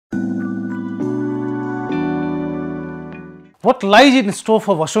What lies in store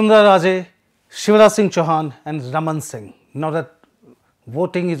for Vasundhara Raje, Shivraj Chouhan and Raman Singh now that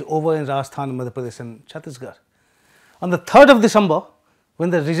voting is over in Rajasthan, Madhya Pradesh and Chhattisgarh? On the 3rd of December,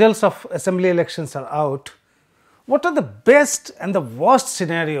 when the results of assembly elections are out, what are the best and the worst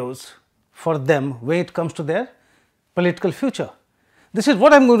scenarios for them when it comes to their political future? This is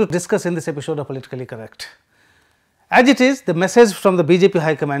what I am going to discuss in this episode of Politically Correct. As it is, the message from the BJP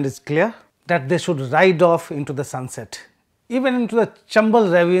High Command is clear that they should ride off into the sunset, even into the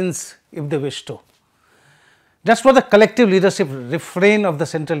Chambal ravines if they wish to. That's what the collective leadership refrain of the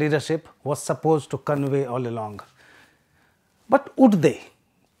central leadership was supposed to convey all along. But would they?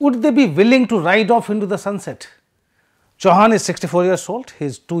 Would they be willing to ride off into the sunset? Chouhan is 64 years old, he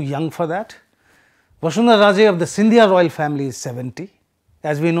is too young for that. Vasundhara Raje of the Scindia royal family is 70.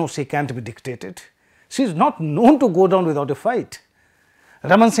 As we know, she can't be dictated. She is not known to go down without a fight.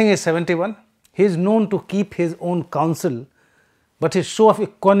 Raman Singh is 71. He is known to keep his own counsel, but his show of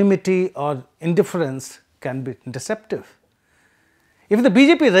equanimity or indifference can be deceptive. If the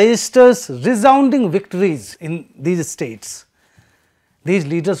BJP registers resounding victories in these states, these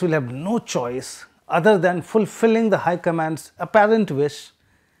leaders will have no choice other than fulfilling the High Command's apparent wish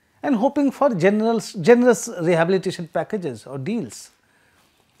and hoping for generous rehabilitation packages or deals.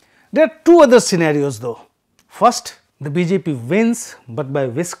 There are two other scenarios though. First, the BJP wins but by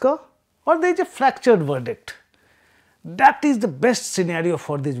whisker, or there is a fractured verdict. That is the best scenario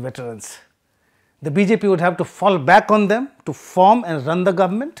for these veterans. The BJP would have to fall back on them to form and run the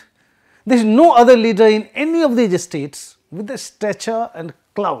government. There is no other leader in any of these states with the stature and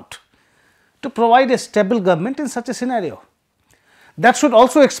clout to provide a stable government in such a scenario. That should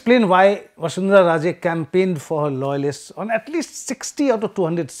also explain why Vasundhara Raje campaigned for her loyalists on at least 60 out of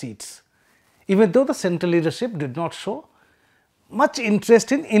 200 seats, even though the central leadership did not show much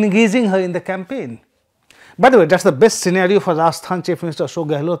interest in engaging her in the campaign. By the way, that's the best scenario for Rajasthan Chief Minister Ashok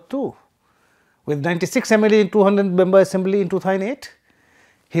Gehlot too. With 96 MLA in 200 member assembly in 2008,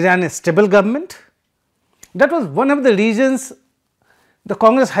 he ran a stable government. That was one of the reasons the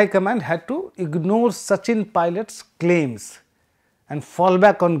Congress High Command had to ignore Sachin Pilot's claims and fall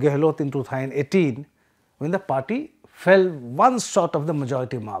back on Gehlot in 2018 when the party fell one short of the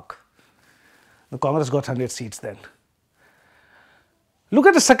majority mark. The Congress got 100 seats then. Look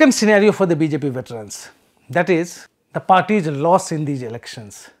at the second scenario for the BJP veterans. That is, the party's loss in these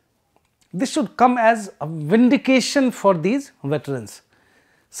elections. This should come as a vindication for these veterans.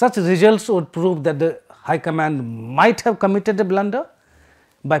 Such results would prove that the High Command might have committed a blunder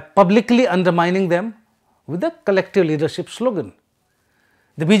by publicly undermining them with the collective leadership slogan.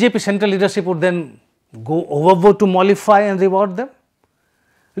 The BJP central leadership would then go overboard to mollify and reward them.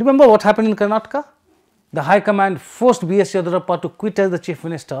 Remember what happened in Karnataka? The High Command forced B.S. Yediyurappa to quit as the Chief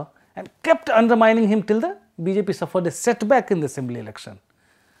Minister and kept undermining him till the BJP suffered a setback in the assembly election.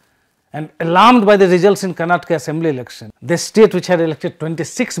 And alarmed by the results in Karnataka assembly election, the state which had elected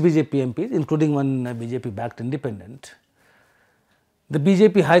 26 BJP MPs, including one BJP backed independent, the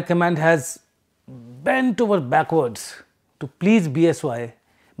BJP High Command has bent over backwards to please BSY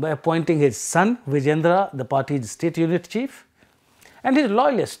by appointing his son Vijendra, the party's state unit chief, and his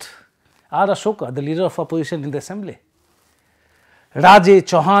loyalist R. Ashoka, the leader of opposition in the assembly. Raje,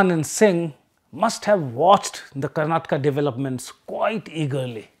 Chouhan and Singh must have watched the Karnataka developments quite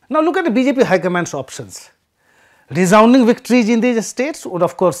eagerly. Now look at the BJP High Command's options. Resounding victories in these states would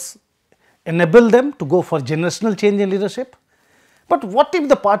of course enable them to go for generational change in leadership. But what if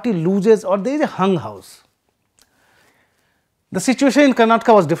the party loses or there is a hung house? The situation in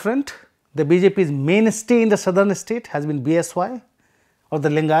Karnataka was different. The BJP's mainstay in the southern state has been BSY or the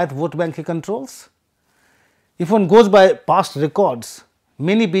Lingayat vote bank he controls. If one goes by past records,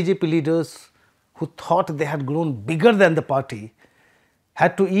 many BJP leaders who thought they had grown bigger than the party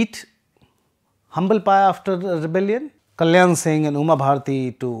had to eat humble pie after the rebellion. Kalyan Singh and Uma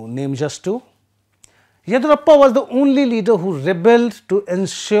Bharti to name just two. Yediyurappa was the only leader who rebelled to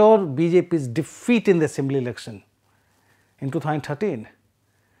ensure BJP's defeat in the assembly election in 2013.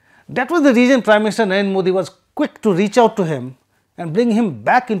 That was the reason Prime Minister Narendra Modi was quick to reach out to him and bring him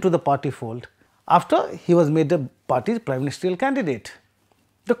back into the party fold after he was made the party's prime ministerial candidate.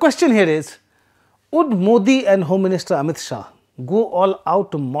 The question here is, would Modi and Home Minister Amit Shah go all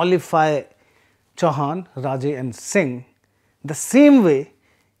out to mollify Chouhan, Raje and Singh the same way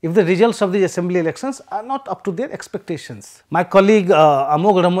if the results of these assembly elections are not up to their expectations? My colleague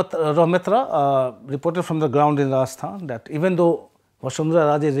Amog Rohmitra reported from the ground in Rajasthan that even though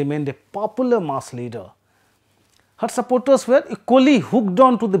Vasundhara Raje remained a popular mass leader, her supporters were equally hooked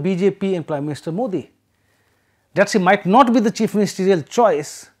on to the BJP and Prime Minister Modi. That she might not be the chief ministerial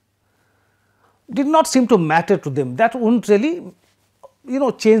choice did not seem to matter to them. That wouldn't really,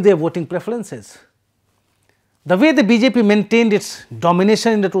 change their voting preferences. The way the BJP maintained its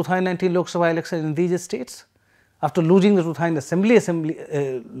domination in the 2019 Lok Sabha election in these states, after losing the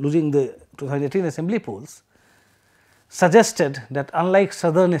 2018 assembly polls, suggested that unlike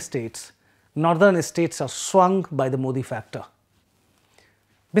southern states, northern states are swung by the Modi factor.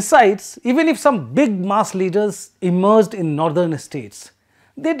 Besides, even if some big mass leaders emerged in northern states,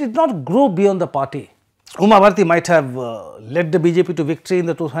 they did not grow beyond the party. Uma Bharti might have led the BJP to victory in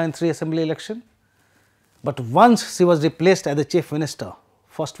the 2003 assembly election, but once she was replaced as the chief minister,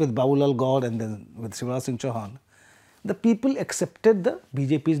 first with Babulal Gaur and then with Shivraj Chouhan, the people accepted the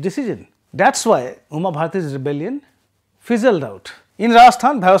BJP's decision. That's why Uma Bharti's rebellion fizzled out. In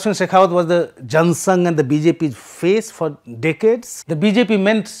Rajasthan, Bharat Singh Shekhawat was the Jansangh and the BJP's face for decades. The BJP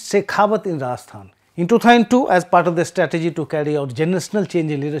meant Shekhawat in Rajasthan. In 2002, as part of the strategy to carry out generational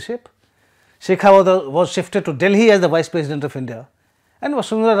change in leadership, Shekhawat was shifted to Delhi as the Vice President of India, and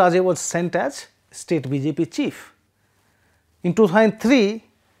Vasundhara Raje was sent as state BJP chief. In 2003,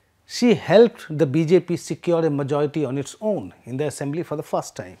 she helped the BJP secure a majority on its own in the assembly for the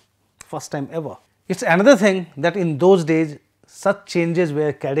first time ever. It's another thing that in those days, such changes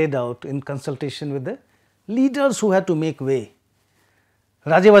were carried out in consultation with the leaders who had to make way.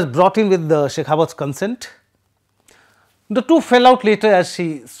 Raje was brought in with the Shekhawat's consent. The two fell out later as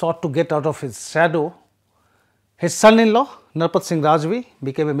she sought to get out of his shadow. His son-in-law, Narpat Singh Rajvi,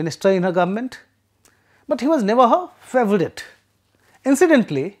 became a minister in her government, but he was never her favourite.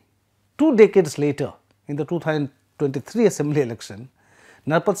 Incidentally, 2 decades later, in the 2023 assembly election,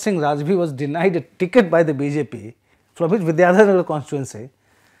 Narpat Singh Rajvi was denied a ticket by the BJP from his Vidyadhar constituency,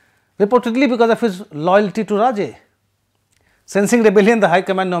 reportedly because of his loyalty to Raje. Sensing rebellion, the High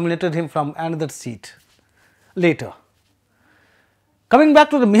Command nominated him from another seat later. Coming back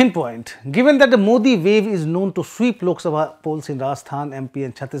to the main point, given that the Modi wave is known to sweep Lok Sabha polls in Rajasthan, MP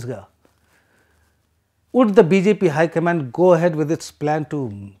and Chhattisgarh, would the BJP High Command go ahead with its plan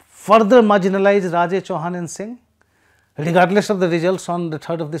to further marginalize Raje, Chouhan and Singh, regardless of the results on the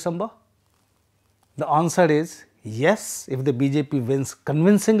 3rd of December? The answer is yes, if the BJP wins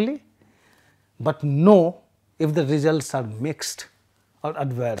convincingly, but no, if the results are mixed or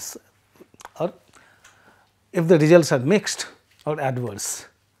adverse, or if the results are mixed or adverse.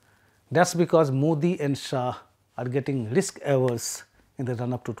 That's because Modi and Shah are getting risk averse in the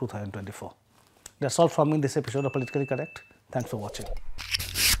run up to 2024. That's all from me in this episode of Politically Correct. Thanks for watching.